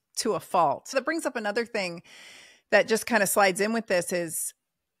isolate to a fault. So that brings up another thing that just kind of slides in with this is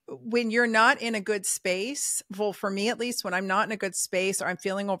when you're not in a good space, well, for me at least, when I'm not in a good space or I'm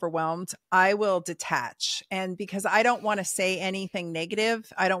feeling overwhelmed, I will detach. And because I don't want to say anything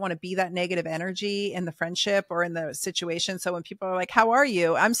negative, I don't want to be that negative energy in the friendship or in the situation. So when people are like, how are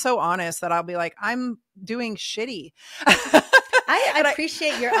you? I'm so honest that I'll be like, I'm doing shitty. I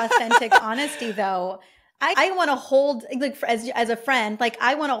appreciate your authentic honesty though. I want to hold, like as a friend, like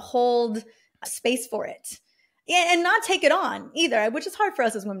I want to hold space for it. And not take it on either, which is hard for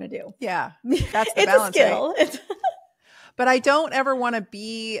us as women to do. Yeah. That's the it's balance, a skill. Right? But I don't ever want to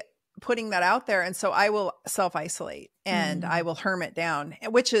be putting that out there. And so I will self-isolate and I will hermit down,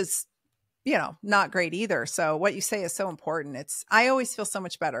 which is, not great either. So what you say is so important. I always feel so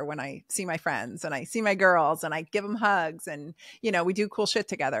much better when I see my friends and I see my girls and I give them hugs and, we do cool shit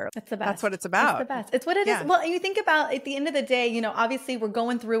together. That's the best. That's what it's about. It's the best. It's what it is. Well, you think about at the end of the day, obviously we're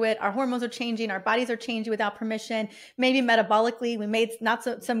going through it. Our hormones are changing. Our bodies are changing without permission. Maybe metabolically, we made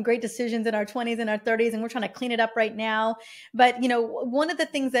some great decisions in our 20s and our 30s, and we're trying to clean it up right now. But, one of the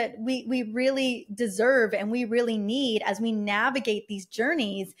things that we really deserve and we really need as we navigate these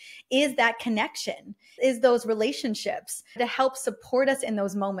journeys is that connection, is those relationships to help support us in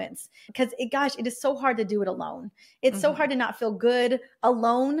those moments. Because it is so hard to do it alone. It's so hard to not feel good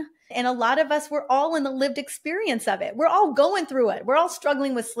alone. And a lot of us, we're all in the lived experience of it. We're all going through it. We're all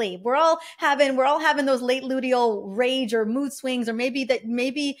struggling with sleep. We're all having those late luteal rage or mood swings, or maybe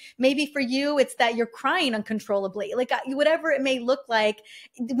for you, it's that you're crying uncontrollably, like whatever it may look like.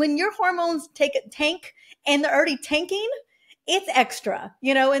 When your hormones take a tank and they're already tanking, it's extra,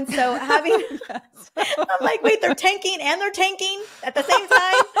 and so having, I'm like, wait, they're tanking and they're tanking at the same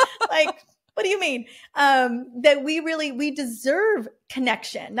time. Like, what do you mean? That we deserve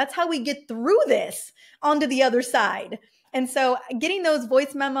connection. That's how we get through this onto the other side. And so getting those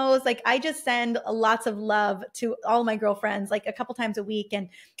voice memos, like I just send lots of love to all my girlfriends, like a couple times a week. And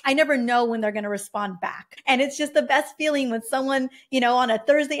I never know when they're going to respond back. And it's just the best feeling when someone, on a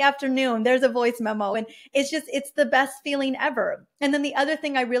Thursday afternoon, there's a voice memo, and it's the best feeling ever. And then the other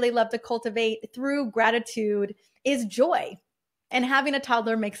thing I really love to cultivate through gratitude is joy. And having a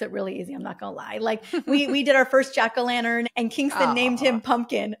toddler makes it really easy. I'm not going to lie. Like we did our first jack-o'-lantern and Kingston named him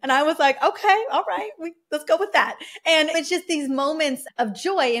Pumpkin. And I was like, okay, all right, let's go with that. And it's just these moments of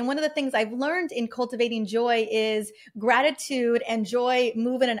joy. And one of the things I've learned in cultivating joy is gratitude and joy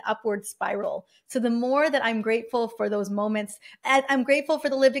move in an upward spiral. So the more that I'm grateful for those moments, I'm grateful for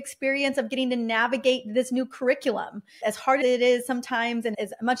the lived experience of getting to navigate this new curriculum. As hard as it is sometimes, and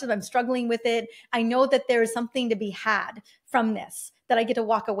as much as I'm struggling with it, I know that there is something to be had from this that I get to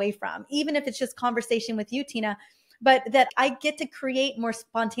walk away from, even if it's just conversation with you, Tina, but that I get to create more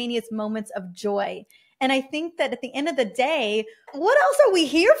spontaneous moments of joy. And I think that at the end of the day, what else are we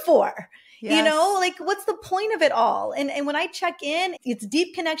here for? Yes. Like what's the point of it all? And when I check in, it's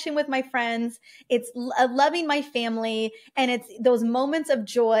deep connection with my friends, it's loving my family, and it's those moments of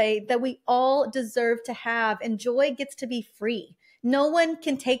joy that we all deserve to have. And joy gets to be free. No one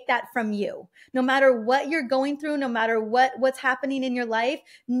can take that from you. No matter what you're going through, no matter what's happening in your life,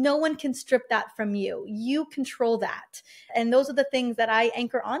 no one can strip that from you. You control that. And those are the things that I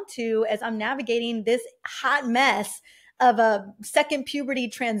anchor onto as I'm navigating this hot mess of a second puberty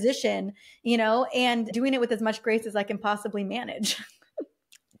transition, and doing it with as much grace as I can possibly manage.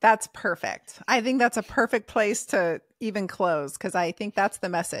 That's perfect. I think that's a perfect place to even close, because I think that's the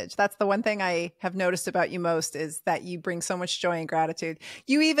message. That's the one thing I have noticed about you most, is that you bring so much joy and gratitude.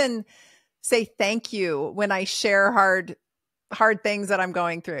 You even say thank you when I share hard things that I'm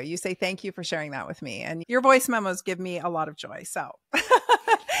going through. You say thank you for sharing that with me. And your voice memos give me a lot of joy. So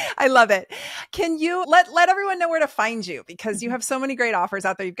I love it. Can you let everyone know where to find you? Because you have so many great offers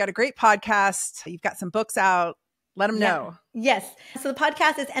out there. You've got a great podcast. You've got some books out. Let them know. Yes. So the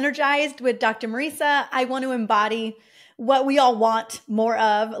podcast is Energized with Dr. Mariza. I want to embody what we all want more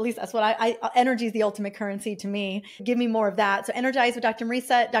of. At least that's what energy is the ultimate currency to me. Give me more of that. So Energized with Dr.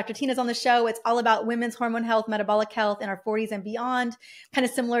 Mariza. Dr. Tina's on the show. It's all about women's hormone health, metabolic health in our 40s and beyond, kind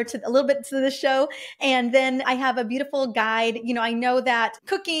of similar to a little bit to this show. And then I have a beautiful guide. I know that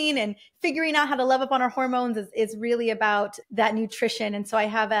cooking and figuring out how to love up on our hormones is really about that nutrition. And so I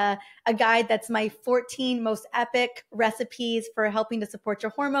have a guide that's my 14 most epic recipes for helping to support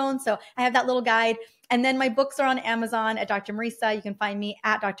your hormones. So I have that little guide. And then my books are on Amazon at Dr. Mariza. You can find me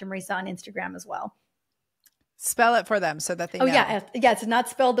at Dr. Mariza on Instagram as well. Spell it for them so that they know. Yeah. It's not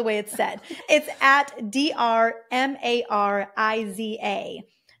spelled the way it's said. It's at DrMariza.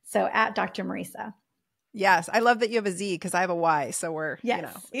 So at Dr. Mariza. Yes. I love that you have a Z because I have a Y. So we're,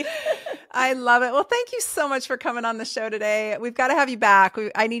 I love it. Well, thank you so much for coming on the show today. We've got to have you back.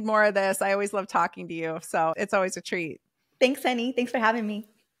 I need more of this. I always love talking to you. So it's always a treat. Thanks, Annie. Thanks for having me.